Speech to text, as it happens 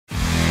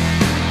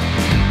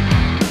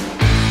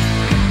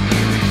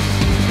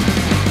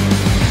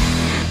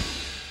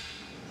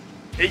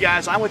Hey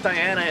guys, I'm with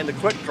Diana in the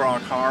Quick Draw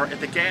car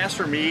at the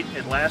Gasser meet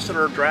at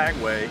Lassiter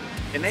Dragway,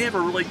 and they have a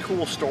really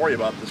cool story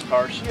about this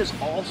car. She is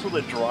also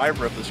the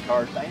driver of this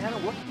car. Diana,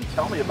 what can you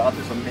tell me about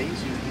this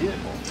amazing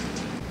vehicle?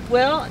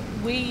 Well,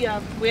 we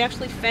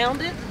actually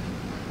found it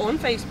on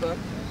Facebook,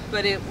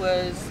 but it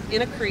was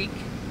in a creek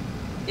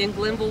in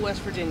Glenville, West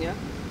Virginia,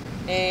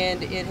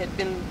 and it had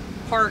been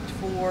parked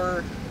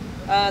for,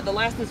 the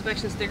last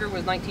inspection sticker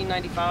was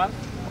 1995,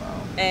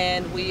 Wow.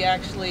 and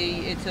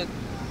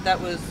that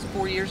was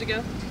 4 years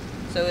ago,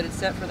 so it had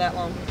sat for that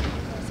long.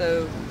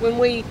 So when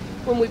we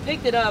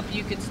picked it up,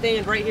 you could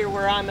stand right here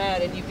where I'm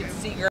at, and you could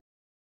see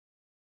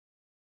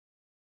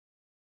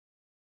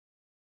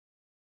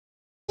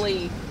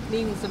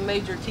needing some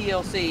major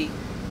TLC.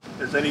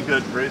 As any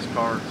good race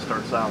car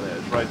starts out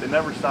as, right? They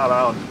never start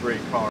out as a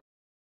great car.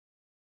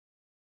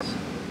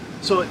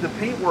 So the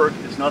paintwork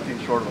is nothing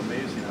short of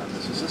amazing on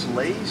this. Is this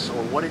lace,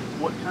 or what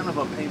kind of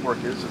a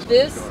paintwork is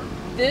this?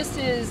 This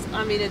is,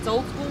 I mean, it's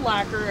old school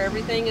lacquer.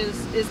 Everything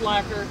is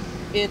lacquer.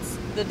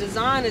 The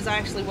design is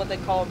actually what they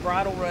call a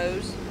bridal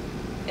rose,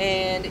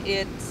 and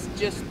it's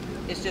just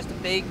a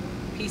big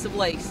piece of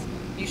lace.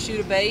 You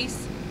shoot a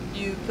base,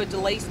 you put the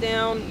lace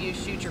down, you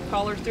shoot your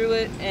color through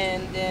it,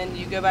 and then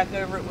you go back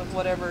over it with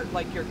whatever,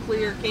 like your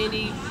clear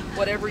candy,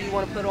 whatever you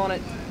want to put on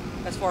it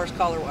as far as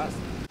color wise.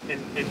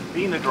 And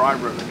being the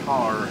driver of the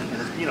car,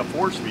 and it's being a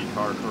 4-speed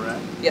car,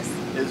 correct? Yes.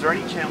 Is there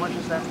any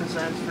challenges that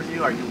presents for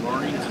you? Are you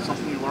learning? Is it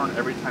something you learn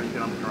every time you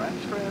get on the drag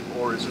strip?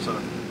 Or is this a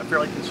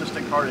fairly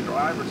consistent car to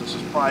drive, or does this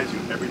surprise you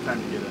every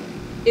time you get in?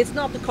 It's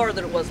not the car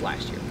that it was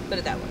last year, put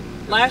it that way.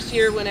 Last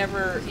year,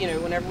 whenever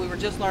we were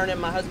just learning,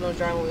 my husband was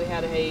driving,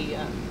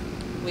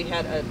 we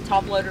had a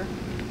top loader,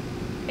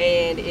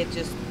 and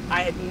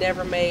I had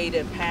never made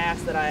a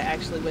pass that I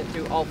actually went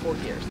through all 4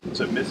 gears.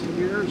 Is it missing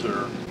gears,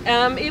 or?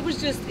 It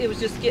was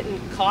just getting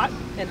caught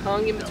and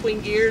hung in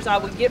between gears. I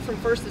would get from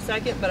first to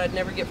second, but I'd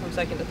never get from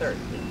second to third.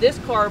 This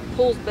car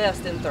pulls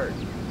best in third.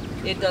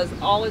 It does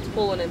all its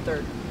pulling in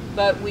third.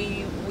 But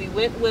we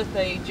went with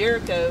a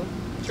Jericho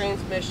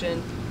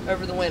transmission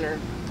over the winter,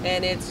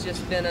 and it's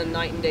just been a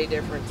night and day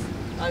difference.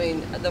 I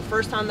mean, the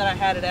first time that I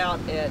had it out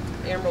at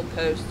Emerald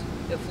Coast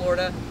in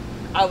Florida,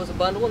 I was a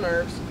bundle of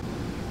nerves.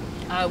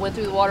 I went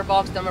through the water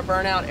box, done my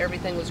burnout,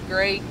 everything was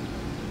great.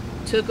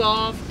 Took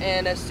off,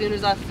 and as soon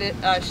as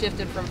I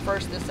shifted from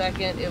first to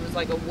second, it was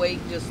like a weight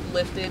just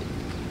lifted,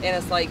 and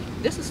it's like,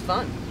 this is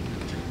fun.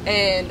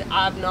 And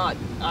I've not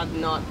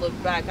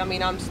looked back. I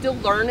mean, I'm still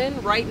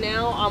learning. Right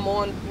now, I'm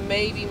on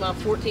maybe my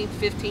 14th,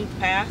 15th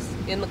pass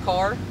in the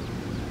car.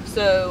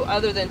 So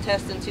other than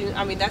test and tune,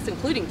 I mean, that's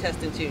including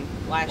test and tune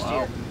last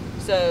year.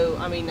 So,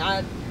 I mean,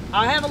 I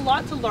have a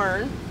lot to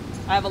learn.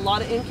 I have a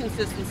lot of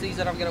inconsistencies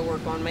that I'm going to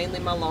work on, mainly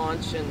my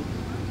launch and,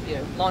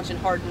 launching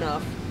hard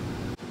enough.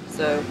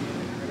 So,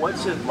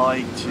 what's it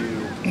like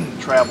to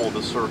travel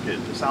the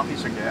circuit? The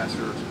Southeastern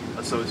Gassers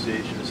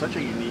Association is such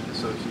a unique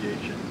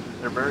association.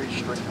 They're very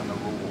strict on the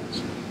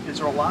rules. Is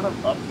there a lot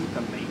of upkeep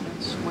and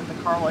maintenance with a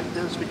car like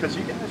this? Because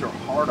you guys are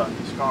hard on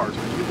these cars.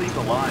 When you leave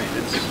the line,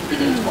 it's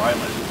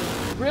violent.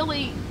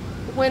 Really,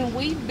 when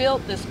we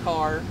built this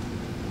car,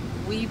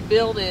 we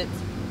built it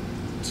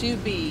to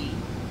be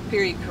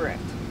period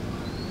correct.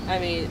 I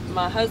mean,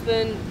 my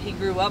husband, he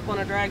grew up on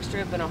a drag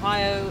strip in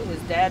Ohio. His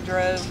dad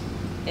drove.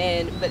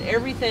 But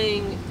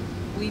everything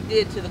we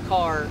did to the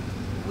car,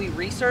 we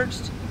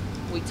researched,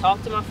 we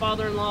talked to my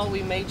father-in-law,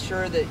 we made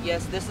sure that,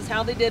 yes, this is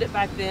how they did it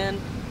back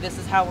then, this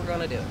is how we're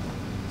going to do it.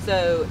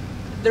 So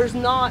there's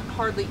not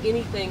hardly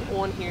anything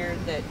on here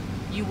that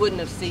you wouldn't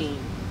have seen,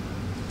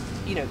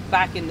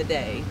 back in the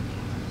day.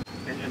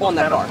 And on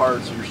that kind of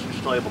parts, you're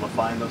still able to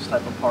find those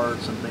type of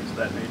parts and things of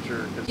that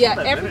nature? Yeah,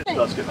 everything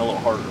does get a little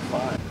harder to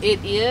find. It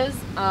is.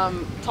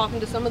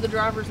 Talking to some of the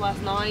drivers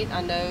last night,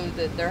 I know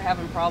that they're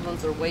having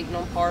problems, they're waiting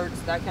on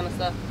parts, that kind of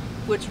stuff,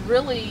 which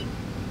really,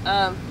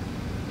 the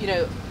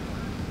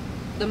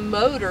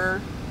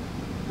motor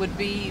would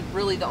be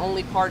really the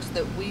only parts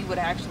that we would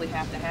actually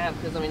have to have,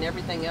 because, I mean,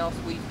 everything else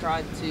we've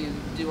tried to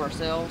do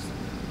ourselves.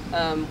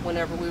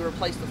 Whenever we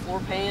replace the floor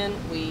pan,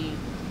 we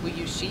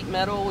use sheet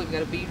metal, we've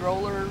got a bead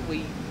roller,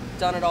 we've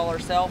done it all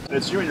ourselves. And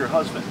it's you and your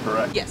husband,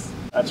 correct? Yes.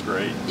 That's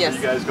great. Yes.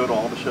 So you guys go to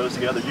all the shows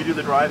together. You do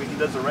the driving, he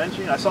does the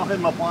wrenching. I saw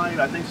him applying,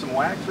 I think, some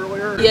wax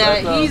earlier.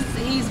 Yeah, he's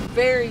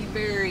very,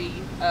 very,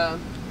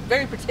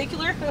 very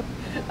particular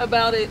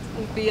about it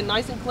being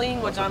nice and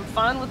clean, which I'm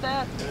fine with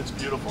that. And it's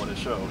beautiful and it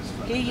shows.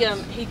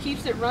 He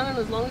keeps it running.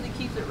 As long as he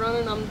keeps it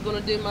running, I'm going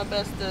to do my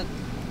best to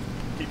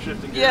keep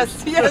shifting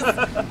gears.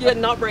 Yes, yeah,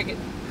 not break it.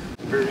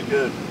 Very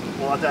good.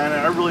 Well, Diana,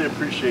 I really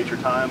appreciate your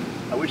time.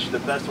 I wish you the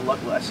best of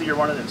luck. I see you're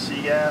running in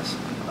C-Gas.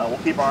 We'll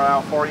keep our eye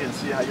out for you and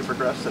see how you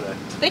progress today.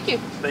 Thank you.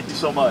 Thank you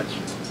so much.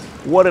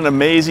 What an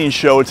amazing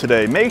show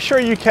today. Make sure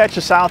you catch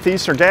the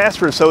Southeastern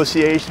Gasser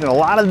Association and a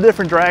lot of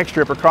different drag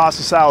strip across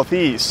the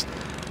Southeast.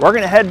 We're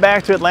going to head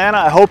back to Atlanta.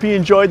 I hope you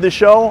enjoyed the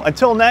show.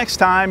 Until next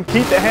time,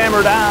 keep the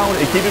hammer down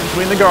and keep it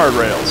between the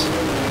guardrails.